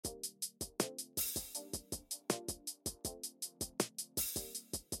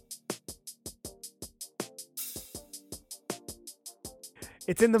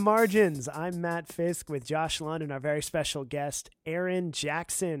It's in the margins. I'm Matt Fisk with Josh Lund and our very special guest, Aaron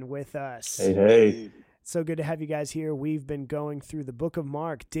Jackson, with us. Hey. So good to have you guys here. We've been going through the book of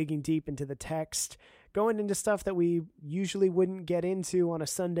Mark, digging deep into the text, going into stuff that we usually wouldn't get into on a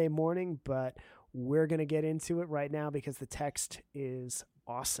Sunday morning, but we're going to get into it right now because the text is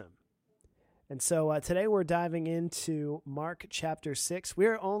awesome. And so today we're diving into Mark chapter 6.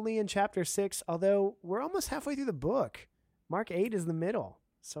 We're only in chapter 6, although we're almost halfway through the book. Mark 8 is the middle.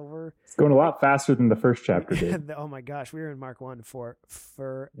 So it's going a lot faster than the first chapter did. Oh my gosh, we were in Mark 1 for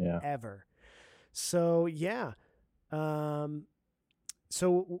forever. So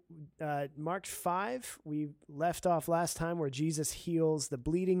Mark 5, we left off last time where Jesus heals the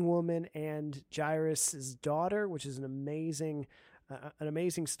bleeding woman and Jairus' daughter, which is an amazing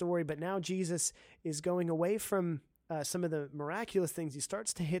story. But now Jesus is going away from some of the miraculous things. He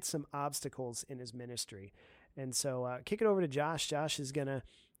starts to hit some obstacles in his ministry. And so kick it over to Josh. Josh is going to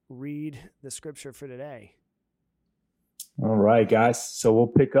read the scripture for today. All right, guys. So we'll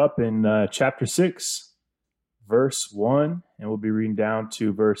pick up in chapter 6, verse 1, and we'll be reading down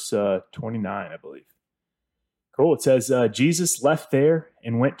to verse 29, I believe. Cool. It says, Jesus left there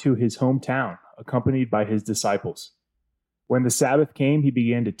and went to his hometown, accompanied by his disciples. When the Sabbath came, he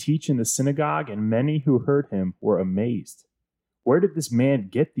began to teach in the synagogue, and many who heard him were amazed. Where did this man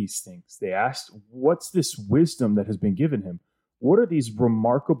get these things? They asked. What's this wisdom that has been given him? What are these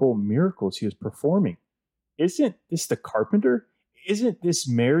remarkable miracles he is performing? Isn't this the carpenter? Isn't this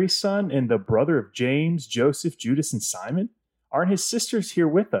Mary's son and the brother of James, Joseph, Judas, and Simon? Aren't his sisters here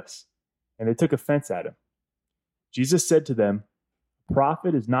with us? And they took offense at him. Jesus said to them, "A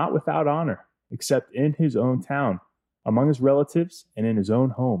prophet is not without honor, except in his own town, among his relatives, and in his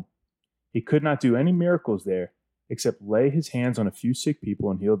own home." He could not do any miracles there, except lay his hands on a few sick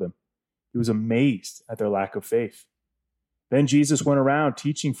people and heal them. He was amazed at their lack of faith. Then Jesus went around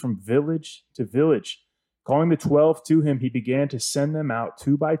teaching from village to village. Calling the 12 to him, he began to send them out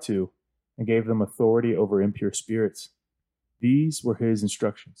 2 by 2 and gave them authority over impure spirits. These were his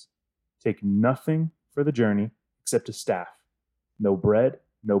instructions. Take nothing for the journey except a staff. No bread,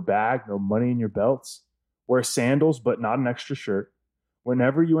 no bag, no money in your belts. Wear sandals, but not an extra shirt.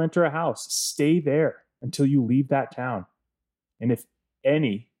 Whenever you enter a house, stay there until you leave that town. And if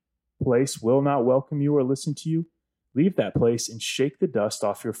any place will not welcome you or listen to you, leave that place and shake the dust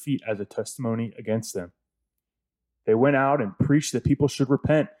off your feet as a testimony against them. They went out and preached that people should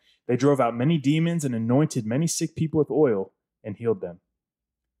repent. They drove out many demons and anointed many sick people with oil and healed them.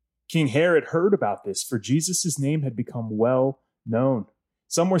 King Herod heard about this, for Jesus' name had become well known.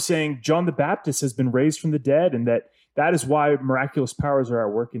 Some were saying John the Baptist has been raised from the dead, and that is why miraculous powers are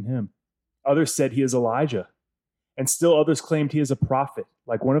at work in him. Others said he is Elijah, and still others claimed he is a prophet,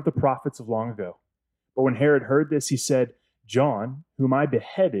 like one of the prophets of long ago. But when Herod heard this, he said, "John, whom I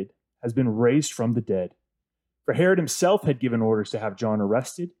beheaded, has been raised from the dead." For Herod himself had given orders to have John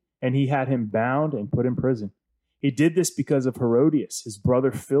arrested, and he had him bound and put in prison. He did this because of Herodias, his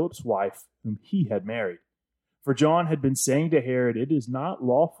brother Philip's wife, whom he had married. For John had been saying to Herod, "It is not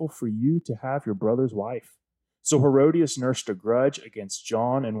lawful for you to have your brother's wife." So Herodias nursed a grudge against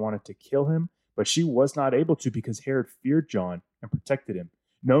John and wanted to kill him, but she was not able to because Herod feared John and protected him,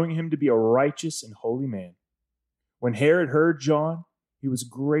 knowing him to be a righteous and holy man. When Herod heard John, he was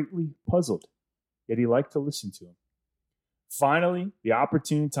greatly puzzled, yet he liked to listen to him. Finally, the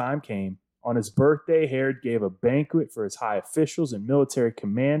opportune time came. On his birthday, Herod gave a banquet for his high officials and military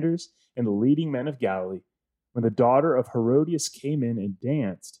commanders and the leading men of Galilee. When the daughter of Herodias came in and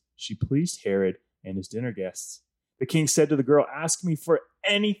danced, she pleased Herod and his dinner guests. The king said to the girl, "Ask me for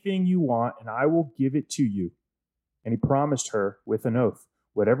anything you want, and I will give it to you." And he promised her with an oath,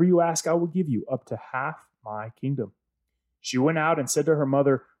 "Whatever you ask, I will give you, up to half my kingdom." She went out and said to her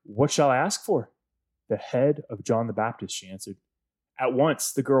mother, "What shall I ask for?" "The head of John the Baptist," she answered. At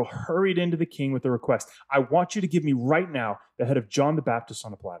once, the girl hurried into the king with the request, "I want you to give me right now the head of John the Baptist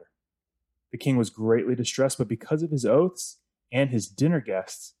on a platter." The king was greatly distressed, but because of his oaths and his dinner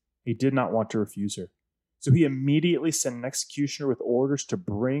guests, he did not want to refuse her. So he immediately sent an executioner with orders to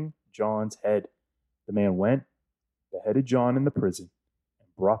bring John's head. The man went, beheaded John in the prison,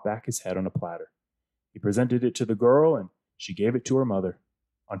 and brought back his head on a platter. He presented it to the girl, and she gave it to her mother.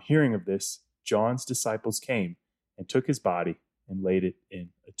 On hearing of this, John's disciples came and took his body and laid it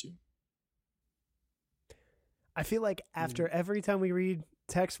in a tomb. I feel like after every time we read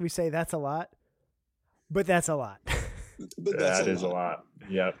text, we say that's a lot, but that's a lot. But That is a lot.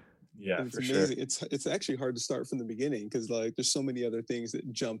 Yep. Yeah, it's for amazing. sure. It's actually hard to start from the beginning because like there's so many other things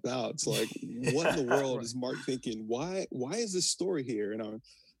that jump out. It's like, what in the world Right. is Mark thinking? Why is this story here? And I'm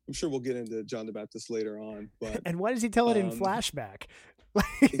sure we'll get into John the Baptist later on. But And why does he tell it in flashback? Like,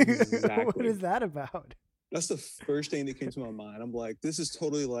 what Exactly. is that about? That's the first thing that came to my mind. I'm like, this is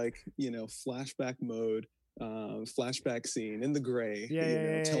totally like, flashback mode, flashback scene in the gray,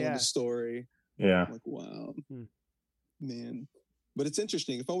 telling the story. Yeah. I'm like, wow, Hmm. man. But it's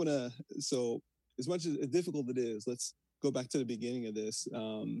interesting. If I want to, so as much as difficult it is, let's go back to the beginning of this.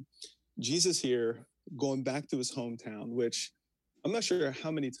 Jesus here going back to his hometown, which I'm not sure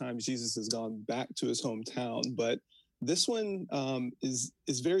how many times Jesus has gone back to his hometown, but this one is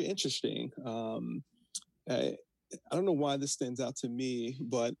very interesting. I don't know why this stands out to me,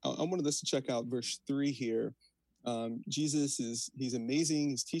 but I wanted us to check out verse 3 here. Jesus he's amazing.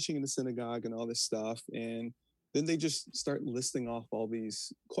 He's teaching in the synagogue and all this stuff. And then they just start listing off all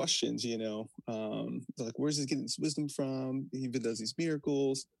these questions, like, where's he getting his wisdom from? He even does these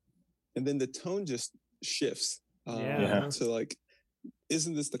miracles. And then the tone just shifts to like,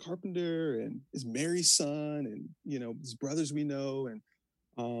 isn't this the carpenter? And is Mary's son? And, his brothers we know.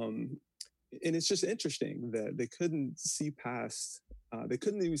 And it's just interesting that they couldn't see past, they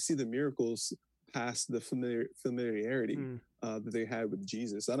couldn't even see the miracles past the familiarity that they had with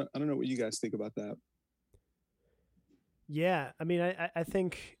Jesus. I don't know what you guys think about that. Yeah, I mean, I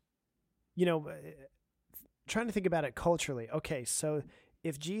think, trying to think about it culturally. Okay, so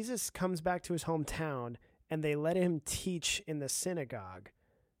if Jesus comes back to his hometown and they let him teach in the synagogue,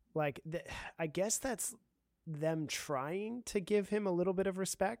 like, I guess that's them trying to give him a little bit of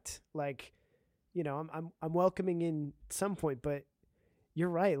respect. Like, I'm welcoming in some point, but you're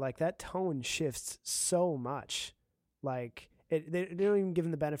right. Like, that tone shifts so much. Like, they don't even give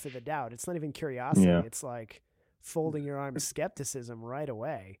him the benefit of the doubt. It's not even curiosity. Yeah. It's like folding your arms skepticism right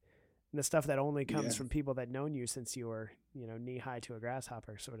away. And the stuff that only comes from people that known you since you were, knee high to a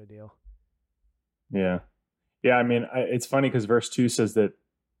grasshopper sort of deal. Yeah. Yeah. I mean, it's funny because verse 2 says that,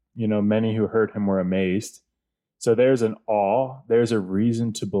 many who heard him were amazed. So there's an awe, there's a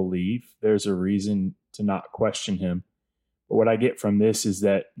reason to believe, there's a reason to not question him. But what I get from this is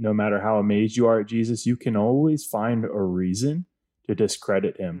that no matter how amazed you are at Jesus, you can always find a reason to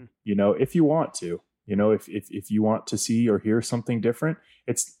discredit him, if you want to. If you want to see or hear something different,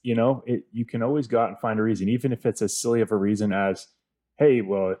 it's, you can always go out and find a reason, even if it's as silly of a reason as, hey,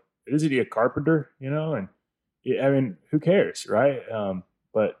 well, isn't he a carpenter? And I mean, who cares, right?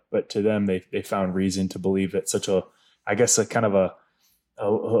 But to them, they found reason to believe that such a, I guess, a kind of a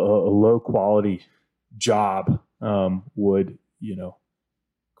low quality job would,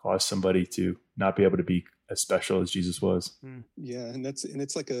 cause somebody to not be able to be as special as Jesus was. Yeah, and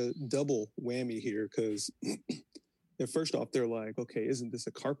it's like a double whammy here, because first off, they're like, okay, isn't this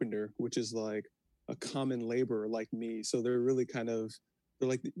a carpenter, which is like a common laborer like me? So they're really they're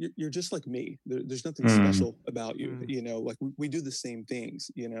like, you're just like me. There's nothing special about you. Like we do the same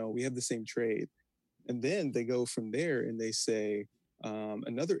things. We have the same trade. And then they go from there and they say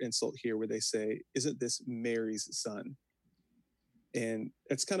another insult here where they say, isn't this Mary's son? And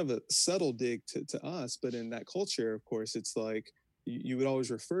it's kind of a subtle dig to us, but in that culture, of course, it's like you would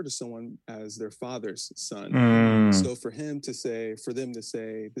always refer to someone as their father's son. So for them to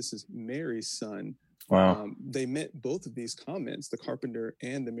say, this is Mary's son, wow. They meant both of these comments, the carpenter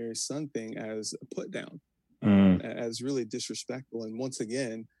and the Mary's son thing, as a put down, as really disrespectful. And once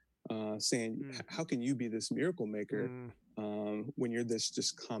again, saying, how can you be this miracle maker when you're this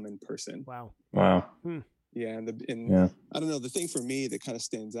just common person? Wow. Yeah, and I don't know. The thing for me that kind of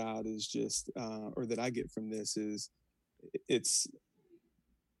stands out is just, or that I get from this is, it's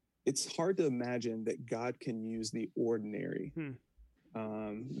hard to imagine that God can use the ordinary.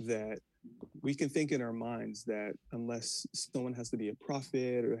 That we can think in our minds that unless someone has to be a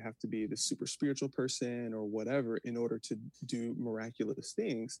prophet or have to be the super spiritual person or whatever in order to do miraculous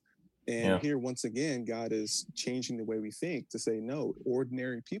things. And here, once again, God is changing the way we think to say, no,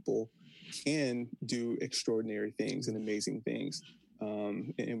 ordinary people can do extraordinary things and amazing things.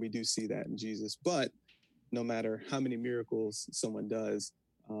 And we do see that in Jesus. But no matter how many miracles someone does,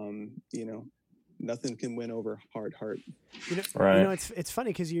 nothing can win over hard heart. It's funny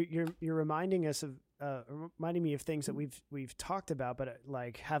because you're reminding us of reminding me of things that we've talked about, but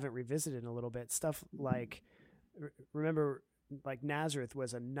like haven't revisited in a little bit. Stuff like remember, like Nazareth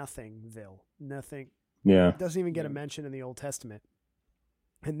was a nothingville. Nothing. Yeah. Doesn't even get a mention in the Old Testament.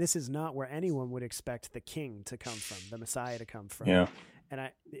 And this is not where anyone would expect the king to come from, the Messiah to come from. Yeah. And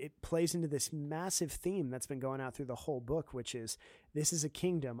it plays into this massive theme that's been going out through the whole book, which is this is a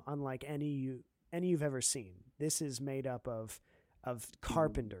kingdom unlike any you've ever seen. This is made up of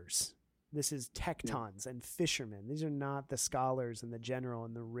carpenters. This is tectons and fishermen. These are not the scholars and the general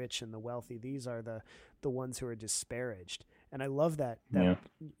and the rich and the wealthy. These are the ones who are disparaged. And I love that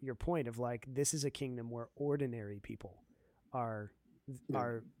your point of like, this is a kingdom where ordinary people are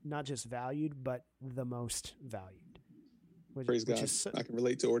are not just valued, but the most valued. Praise God. I can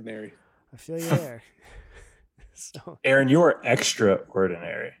relate to ordinary. I feel you there. So, Aaron, you are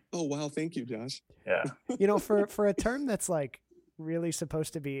extraordinary. Oh, wow. Thank you, Josh. Yeah. For a term that's like really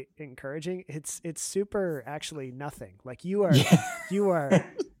supposed to be encouraging, it's super actually nothing. Like you are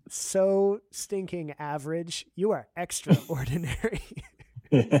so stinking average. You are extraordinary.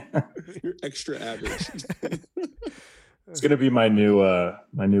 You're extra average. It's gonna be my new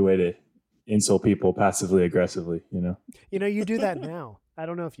way to insult people passively aggressively. You do that now. I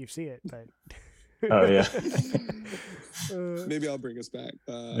don't know if you see it, but. Oh yeah. Maybe I'll bring us back.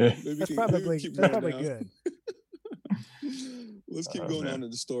 That's probably good. Let's keep going on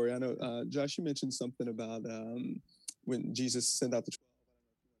in the story. I know, Josh, you mentioned something about when Jesus sent out the 12.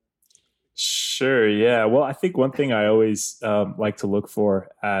 Sure. Yeah. Well, I think one thing I always like to look for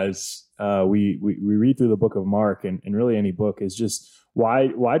as we read through the book of Mark and really any book is just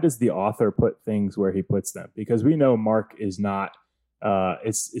why does the author put things where he puts them? Because we know Mark is not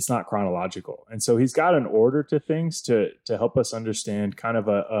it's not chronological, and so he's got an order to things to help us understand kind of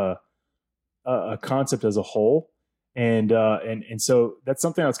a concept as a whole. And so that's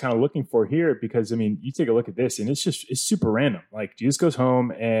something I was kind of looking for here, because I mean, you take a look at this and it's super random. Like Jesus goes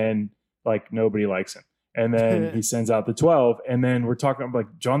home and like nobody likes him. And then he sends out the 12. And then we're talking about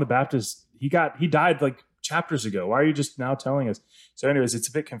like John the Baptist. He died like chapters ago. Why are you just now telling us? So anyways, it's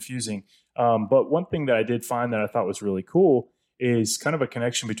a bit confusing. But one thing that I did find that I thought was really cool is kind of a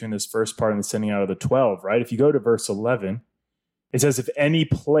connection between this first part and the sending out of the 12, right? If you go to verse 11, it says, if any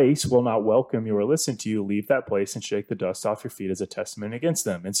place will not welcome you or listen to you, leave that place and shake the dust off your feet as a testament against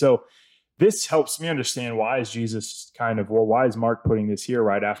them. And so this helps me understand why is Mark putting this here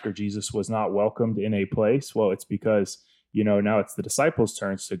right after Jesus was not welcomed in a place? Well, it's because, now it's the disciples'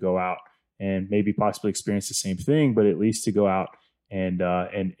 turns to go out and maybe possibly experience the same thing, but at least to go out and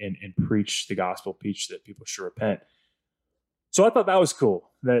preach the gospel, preach that people should repent. So I thought that was cool,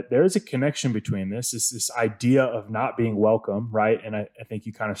 that there is a connection between this idea of not being welcome, right? And I think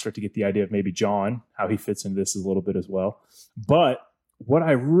you kind of start to get the idea of maybe John, how he fits into this a little bit as well. But what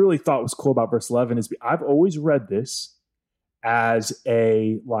I really thought was cool about verse 11 is I've always read this as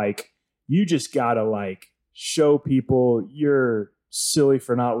you just got to show people you're silly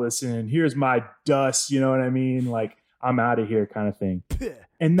for not listening. Here's my dust, you know what I mean? Like, I'm out of here kind of thing.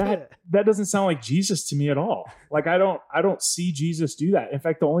 And that doesn't sound like Jesus to me at all. Like, I don't see Jesus do that. In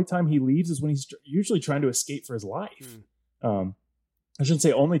fact, the only time he leaves is when he's usually trying to escape for his life. I shouldn't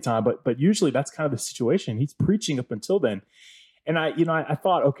say only time, but usually that's kind of the situation. He's preaching up until then. And I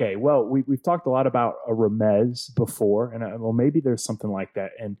thought, okay, well, we've talked a lot about a remez before, and maybe there's something like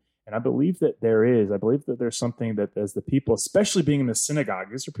that. And I believe that there is. I believe that there's something that as the people, especially being in the synagogue,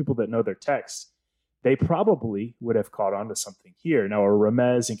 these are people that know their text. They probably would have caught on to something here. Now, a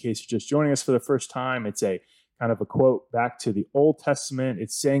remez, in case you're just joining us for the first time, it's a kind of a quote back to the Old Testament.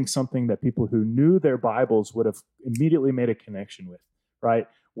 It's saying something that people who knew their Bibles would have immediately made a connection with, right?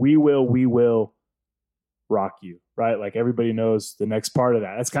 We will rock you, right? Like everybody knows the next part of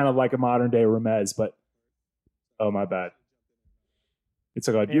that. That's kind of like a modern day remez, but oh, my bad. It's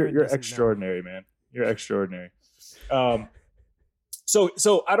like, you're extraordinary, man. You're extraordinary.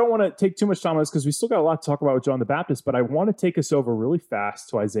 So I don't want to take too much time on this because we still got a lot to talk about with John the Baptist, but I want to take us over really fast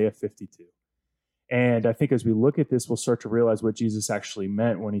to Isaiah 52. And I think as we look at this, we'll start to realize what Jesus actually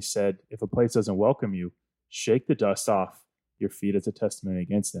meant when he said, if a place doesn't welcome you, shake the dust off your feet as a testimony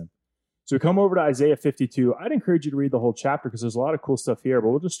against them. So we come over to Isaiah 52. I'd encourage you to read the whole chapter because there's a lot of cool stuff here, but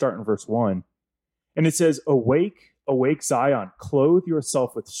we'll just start in verse 1. And it says, awake, awake Zion, clothe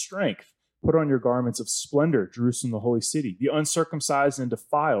yourself with strength. Put on your garments of splendor, Jerusalem, the holy city. The uncircumcised and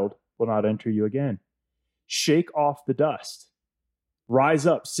defiled will not enter you again. Shake off the dust. Rise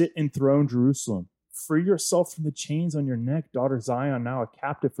up, sit enthroned, Jerusalem. Free yourself from the chains on your neck, daughter Zion, now a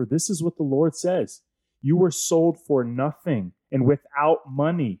captive. For this is what the Lord says. You were sold for nothing, and without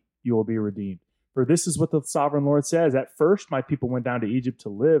money you will be redeemed. For this is what the sovereign Lord says. At first my people went down to Egypt to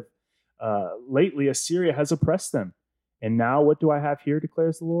live. Lately Assyria has oppressed them. And now what do I have here,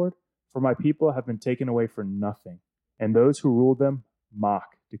 declares the Lord? For my people have been taken away for nothing, and those who ruled them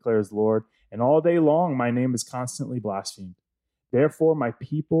mock, declares the Lord. And all day long my name is constantly blasphemed. Therefore my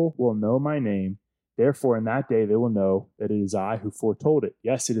people will know my name. Therefore in that day they will know that it is I who foretold it.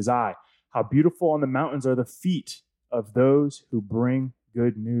 Yes, it is I. How beautiful on the mountains are the feet of those who bring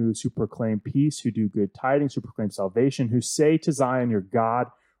good news, who proclaim peace, who do good tidings, who proclaim salvation, who say to Zion, your God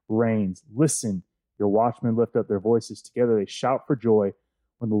reigns. Listen, your watchmen lift up their voices together. They shout for joy.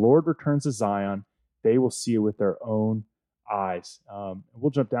 When the Lord returns to Zion, they will see it with their own eyes. We'll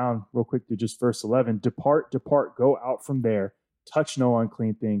jump down real quick to just verse 11. Depart, depart, go out from there. touch no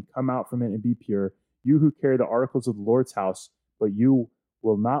unclean thing, come out from it and be pure. You who carry the articles of the Lord's house, but you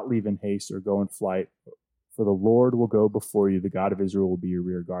will not leave in haste or go in flight, for the Lord will go before you. The God of Israel will be your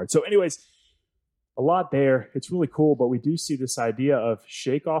rear guard. So anyways, a lot there. It's really cool, but we do see this idea of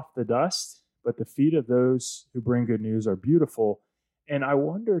shake off the dust, but the feet of those who bring good news are beautiful. And I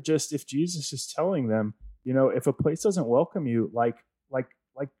wonder just if Jesus is telling them, if a place doesn't welcome you, like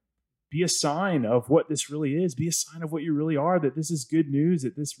be a sign of what this really is. Be a sign of what you really are, that this is good news,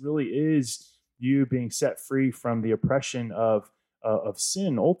 that this really is you being set free from the oppression of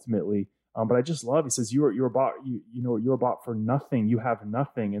sin ultimately. But I just love, he says, you're bought, you're bought for nothing. You have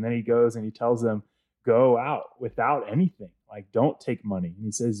nothing. And then he goes and he tells them, go out without anything. Like, don't take money. And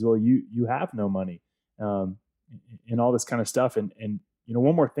he says, well, you have no money, and all this kind of stuff. And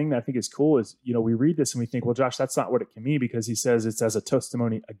one more thing that I think is cool is, we read this and we think, well, Josh, that's not what it can mean, because he says it's as a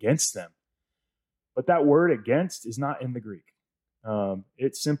testimony against them. But that word against is not in the Greek.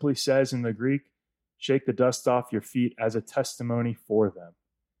 It simply says in the Greek, shake the dust off your feet as a testimony for them.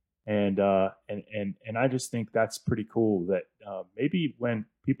 And I just think that's pretty cool, that maybe when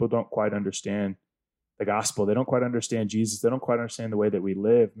people don't quite understand the gospel, they don't quite understand Jesus, they don't quite understand the way that we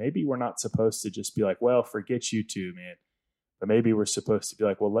live, maybe we're not supposed to just be like, well, forget you two, man. But maybe we're supposed to be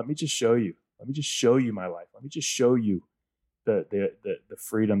like, well, let me just show you. Let me just show you my life. Let me just show you the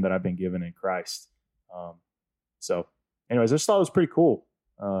freedom that I've been given in Christ. So anyways, I just thought it was pretty cool.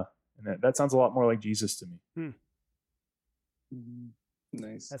 And that sounds a lot more like Jesus to me.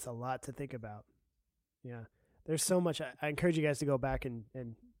 Nice. That's a lot to think about. Yeah. There's so much. I encourage you guys to go back and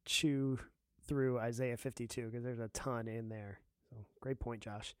chew through Isaiah 52, because there's a ton in there. So great point,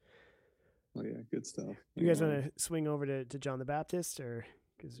 Josh. Oh yeah, good stuff. You guys want to swing over to John the Baptist, or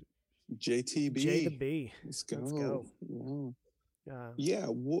because JTB? J the B. Let's go. Wow. Yeah.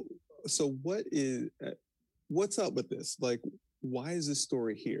 So what's up with this? Like, why is this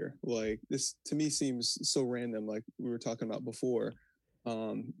story here? Like, this to me seems so random, like we were talking about before.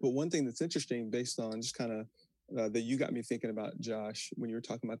 But one thing that's interesting, based on just kind of that you got me thinking about, Josh, when you were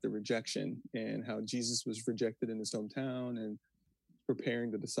talking about the rejection and how Jesus was rejected in his hometown and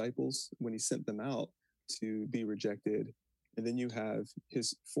preparing the disciples when he sent them out to be rejected. And then you have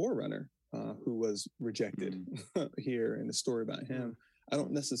his forerunner who was rejected here in the story about him. I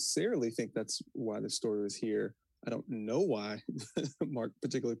don't necessarily think that's why the story was here. I don't know why Mark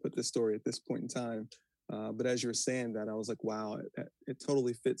particularly put this story at this point in time. But as you were saying that, I was like, wow, it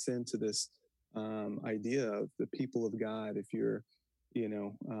totally fits into this idea of the people of God. If you're,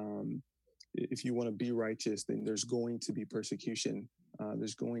 if you want to be righteous, then there's going to be persecution.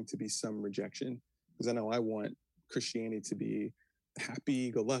 There's going to be some rejection. Because I know I want Christianity to be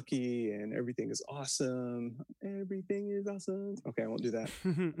happy-go-lucky and everything is awesome. Everything is awesome. Okay, I won't do that.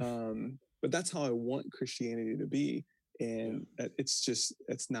 But that's how I want Christianity to be. And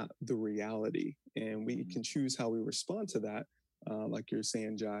it's not the reality. And we can choose how we respond to that, like you're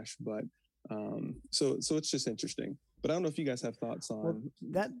saying, Josh. But so it's just interesting. But I don't know if you guys have thoughts on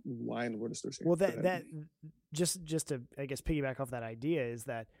why and where to start. Well, that just to, I guess, piggyback off that idea is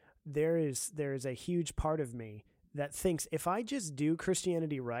that there is a huge part of me that thinks if I just do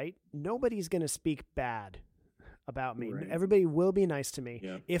Christianity right, nobody's going to speak bad about me. Right. Everybody will be nice to me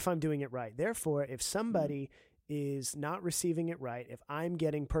if I'm doing it right. Therefore, if somebody is not receiving it right, if I'm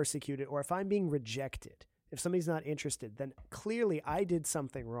getting persecuted or if I'm being rejected, if somebody's not interested, then clearly I did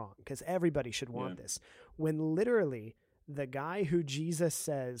something wrong, because everybody should want this. When literally the guy who Jesus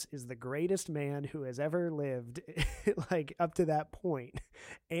says is the greatest man who has ever lived, like up to that point,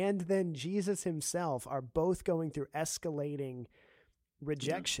 and then Jesus himself are both going through escalating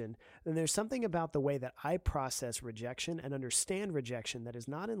rejection, then there's something about the way that I process rejection and understand rejection that is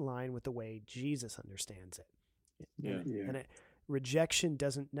not in line with the way Jesus understands it. And rejection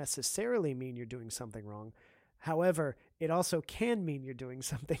doesn't necessarily mean you're doing something wrong. However, it also can mean you're doing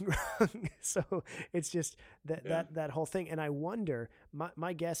something wrong. So it's just that whole thing. And I wonder,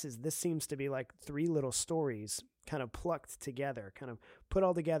 my guess is this seems to be like three little stories kind of plucked together, kind of put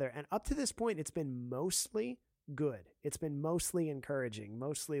all together. And up to this point, it's been mostly good. It's been mostly encouraging,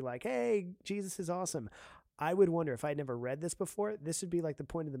 mostly like, hey, Jesus is awesome. I would wonder, if I'd never read this before, this would be like the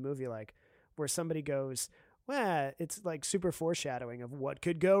point of the movie, like where somebody goes, well, it's like super foreshadowing of what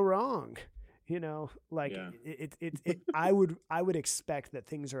could go wrong. I would expect that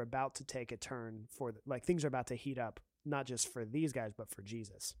things are about to take a turn things are about to heat up, not just for these guys, but for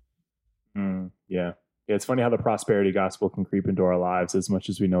Jesus. Yeah. It's funny how the prosperity gospel can creep into our lives as much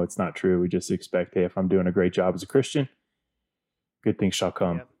as we know it's not true. We just expect, hey, if I'm doing a great job as a Christian, good things shall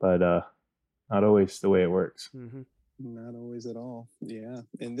come, but not always the way it works. Mm-hmm. Not always at all. Yeah.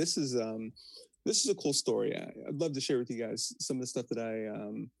 And this is a cool story. I'd love to share with you guys some of the stuff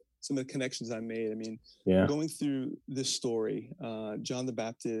that some of the connections I made. I mean, going through this story, John the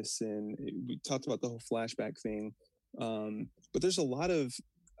Baptist, and we talked about the whole flashback thing. But there's a lot of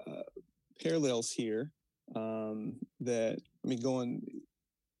parallels here that, I mean, going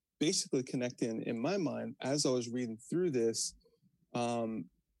basically connecting in my mind as I was reading through this.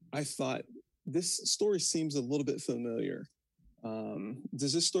 I thought this story seems a little bit familiar.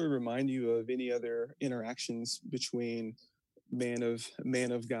 Does this story remind you of any other interactions between man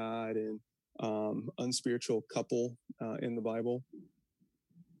of God and unspiritual couple in the Bible?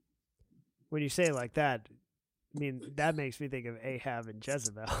 When you say it like that, I mean, that makes me think of Ahab and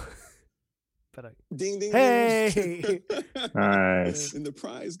Jezebel. But ding ding, hey, ding. Nice. And the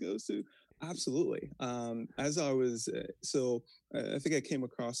prize goes to absolutely. As I was, so I think I came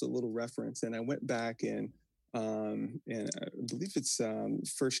across a little reference, and I went back and I believe it's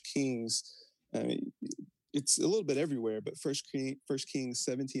First Kings. It's a little bit everywhere, but First Kings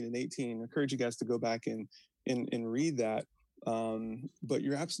 17 and 18. I encourage you guys to go back and read that. But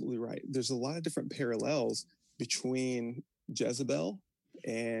you're absolutely right. There's a lot of different parallels between Jezebel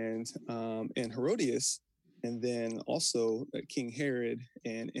and Herodias, and then also King Herod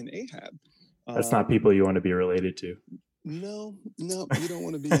and Ahab. That's not people you want to be related to. No, you don't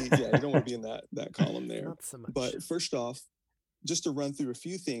want to be. Yeah, you don't want to be in that column there. Not so much. But first off, just to run through a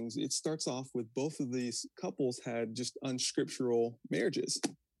few things, it starts off with both of these couples had just unscriptural marriages.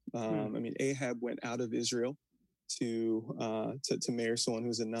 I mean, Ahab went out of Israel to marry someone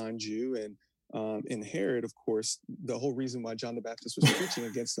who's a non-Jew, and Herod, of course, the whole reason why John the Baptist was preaching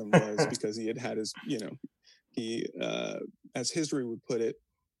against them was because he had his, he, as history would put it,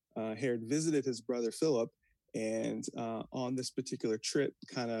 Herod visited his brother Philip, and on this particular trip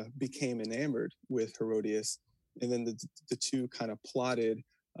kind of became enamored with Herodias. And then the two kind of plotted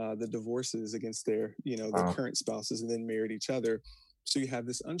the divorces against their, their current spouses, and then married each other. So you have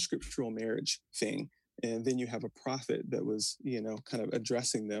this unscriptural marriage thing. And then you have a prophet that was, kind of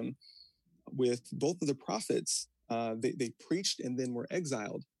addressing them. With both of the prophets, they preached and then were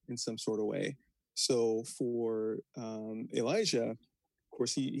exiled in some sort of way. So for Elijah, of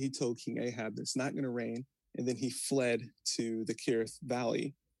course, he told King Ahab that it's not going to rain. And then he fled to the Kerith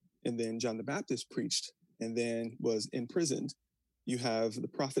Valley. And then John the Baptist preached and then was imprisoned. You have the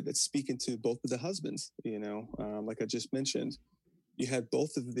prophet that's speaking to both of the husbands, like I just mentioned. You had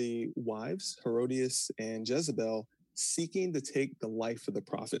both of the wives, Herodias and Jezebel, seeking to take the life of the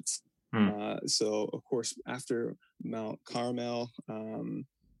prophets. So, of course, after Mount Carmel,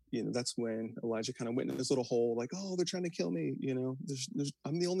 that's when Elijah kind of went in this little hole, like, oh, they're trying to kill me.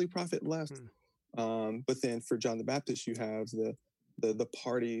 I'm the only prophet left. But then for John the Baptist, you have the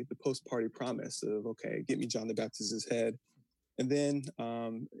post-party promise of, okay, get me John the Baptist's head. And then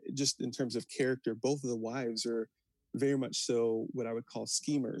just in terms of character, both of the wives are very much so what I would call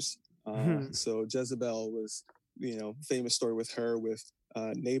schemers. So Jezebel was, famous story with her with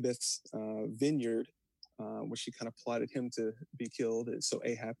Naboth's vineyard, where she kind of plotted him to be killed so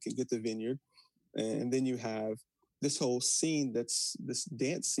Ahab can get the vineyard. And then you have this whole scene, that's this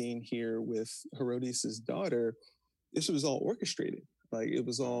dance scene here with Herodias' daughter. This was all orchestrated. Like, it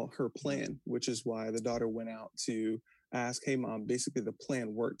was all her plan, which is why the daughter went out to ask, hey, Mom, basically the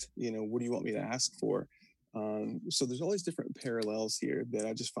plan worked. What do you want me to ask for? So there's all these different parallels here that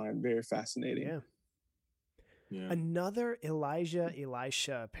I just find very fascinating. Yeah. Another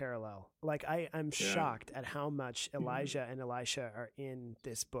Elisha parallel. Like, I'm shocked at how much Elijah and Elisha are in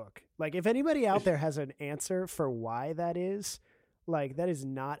this book. Like, if anybody out there has an answer for why that is, like, that is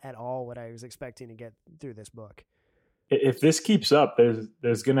not at all what I was expecting to get through this book. If this keeps up,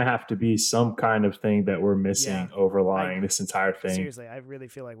 there's going to have to be some kind of thing that we're missing overlying this entire thing. Seriously, I really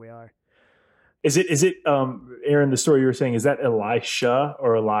feel like we are. Is it Aaron, the story you were saying, is that Elisha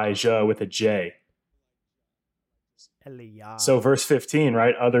or Elijah with a J? Elijah. So verse 15,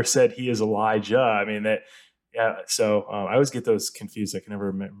 right? Others said he is Elijah. I mean, that, yeah. So I always get those confused. I can never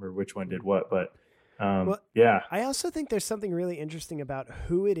remember which one did what, but yeah. I also think there's something really interesting about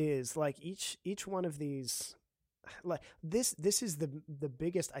who it is. Like each one of these, like this is the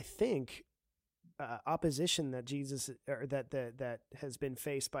biggest, I think, opposition that Jesus or that has been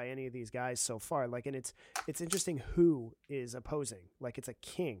faced by any of these guys so far. Like, and it's interesting who is opposing. Like, it's a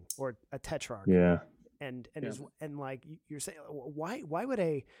king or a tetrarch. Yeah. And like you're saying, why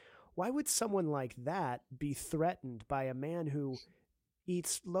would someone like that be threatened by a man who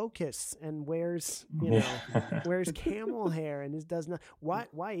eats locusts and wears wears camel hair and does not?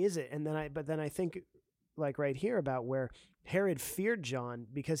 Why is it? And then I think, like right here, about where Herod feared John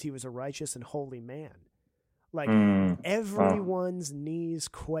because he was a righteous and holy man. Like Wow. everyone's knees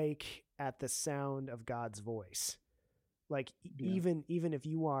quake at the sound of God's voice. Like even if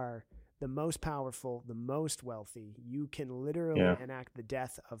you are the most powerful, the most wealthy, you can literally enact the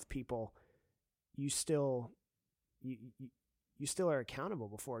death of people. You still are accountable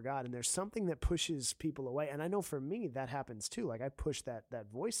before God, and there's something that pushes people away. And I know for me that happens too. Like I push that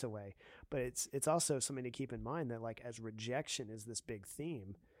voice away, but it's also something to keep in mind that like as rejection is this big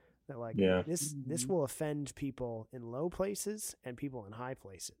theme, that like this will offend people in low places and people in high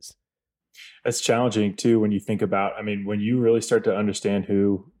places. That's challenging too when you think about, I mean, when you really start to understand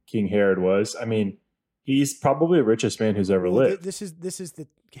who King Herod was, I mean, he's probably the richest man who's ever lived. This is the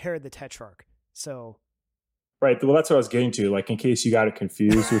Herod the Tetrarch. So right. Well, that's what I was getting to. Like, in case you got it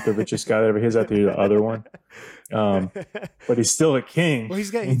confused with the richest guy that ever is, I think the other one. But he's still a king. Well,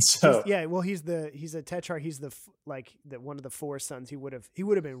 he's a tetrarch. He's one of the four sons. He would have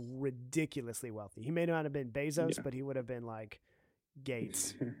been ridiculously wealthy. He may not have been Bezos, but he would have been like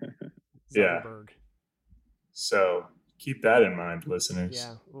Gates. Zuckerberg. So keep that in mind, listeners.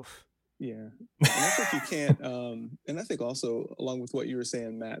 Yeah. Oof. Yeah. And I think you can't, and I think also along with what you were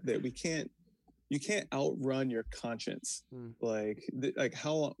saying, Matt, that you can't outrun your conscience. Like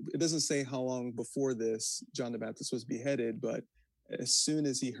how long, it doesn't say how long before this John the Baptist was beheaded, but as soon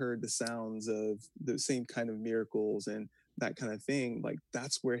as he heard the sounds of the same kind of miracles and that kind of thing, like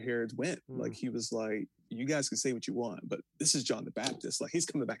that's where Herod went. Like he was like, you guys can say what you want, but this is John the Baptist. Like he's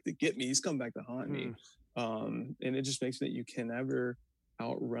coming back to get me. He's coming back to haunt me. And it just makes me that you can never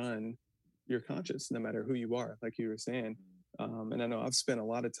outrun your conscience, no matter who you are, like you were saying. And I know I've spent a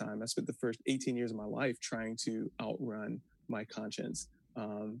lot of time. I spent the first 18 years of my life trying to outrun my conscience.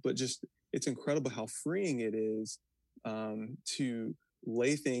 But just, it's incredible how freeing it is to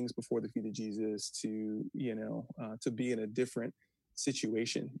lay things before the feet of Jesus, to be in a different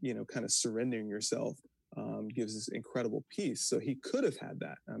situation, kind of surrendering yourself. Gives this incredible peace. So he could have had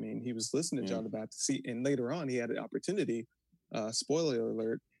that. I mean, he was listening to John the Baptist, and later on he had an opportunity, spoiler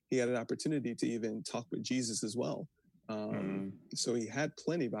alert, he had an opportunity to even talk with Jesus as well. So he had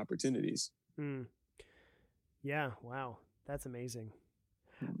plenty of opportunities. Yeah. Wow. That's amazing.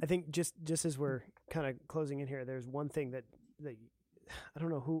 I think just as we're kind of closing in here, there's one thing that I don't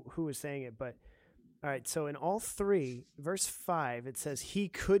know who was saying it, but all right. So in all three, verse 5, it says he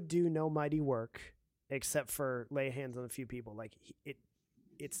could do no mighty work except for lay hands on a few people. Like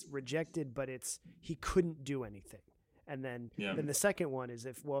it's rejected, but he couldn't do anything. And then the second one is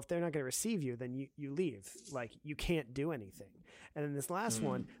if they're not going to receive you, then you leave. Like you can't do anything. And then this last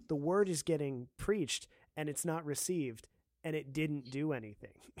one, the word is getting preached and it's not received and it didn't do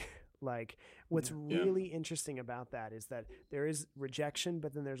anything. Like what's really interesting about that is that there is rejection,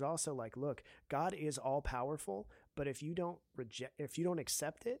 but then there's also like, look, God is all powerful, but if you don't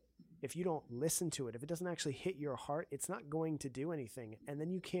accept it, if you don't listen to it, if it doesn't actually hit your heart, it's not going to do anything. And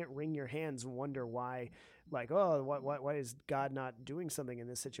then you can't wring your hands and wonder why, like, oh, why is God not doing something in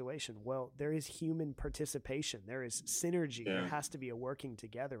this situation? Well, there is human participation. There is synergy. There has to be a working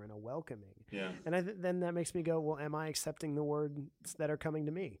together and a welcoming. Yeah. And then that makes me go, well, am I accepting the words that are coming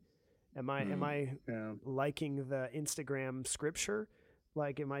to me? Am I liking the Instagram scripture?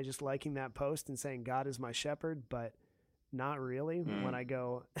 Like, am I just liking that post and saying God is my shepherd, but not really when I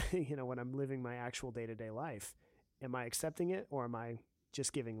go, when I'm living my actual day-to-day life? Am I accepting it or am I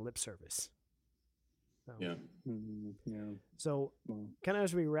just giving lip service? So kind of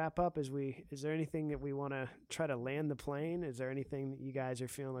as we wrap up, is there anything that we want to try to land the plane? Is there anything that you guys are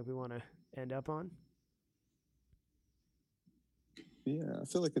feeling like we want to end up on? Yeah, I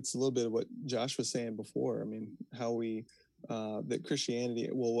feel like it's a little bit of what Josh was saying before. I mean, how that Christianity,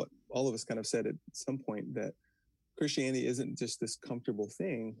 what all of us kind of said at some point, that Christianity isn't just this comfortable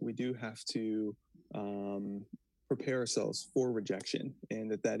thing. We do have to prepare ourselves for rejection,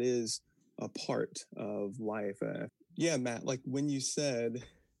 and that is a part of life. Matt, like when you said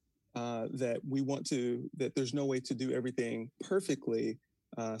that there's no way to do everything perfectly,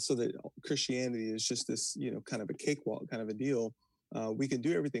 so that Christianity is just this, kind of a cakewalk kind of a deal. We can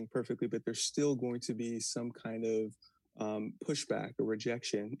do everything perfectly, but there's still going to be some kind of pushback or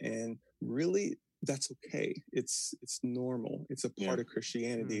rejection, and really, that's okay. It's normal. It's a part of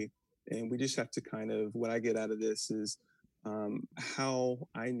Christianity. And we just have to kind of, what I get out of this is how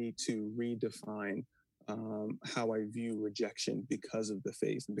I need to redefine how I view rejection because of the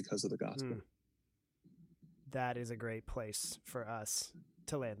faith and because of the gospel. That is a great place for us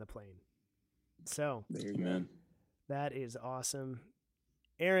to land the plane. So, Amen. That is awesome.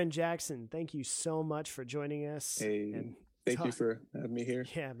 Aaron Jackson, thank you so much for joining us. Hey, and thank you for having me here.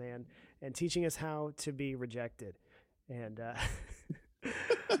 Yeah, man. And teaching us how to be rejected. And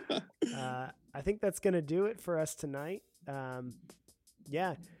I think that's going to do it for us tonight.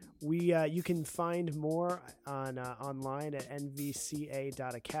 You can find more on online at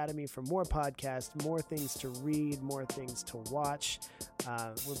nvca.academy for more podcasts, more things to read, more things to watch.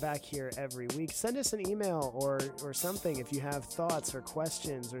 We're back here every week. Send us an email or something if you have thoughts or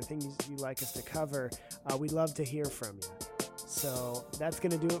questions or things you'd like us to cover. We'd love to hear from you. So that's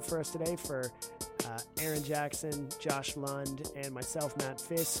going to do it for us today. For Aaron Jackson, Josh Lund, and myself, Matt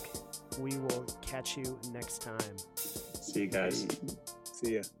Fisk, we will catch you next time. See you guys.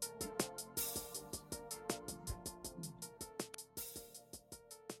 See ya.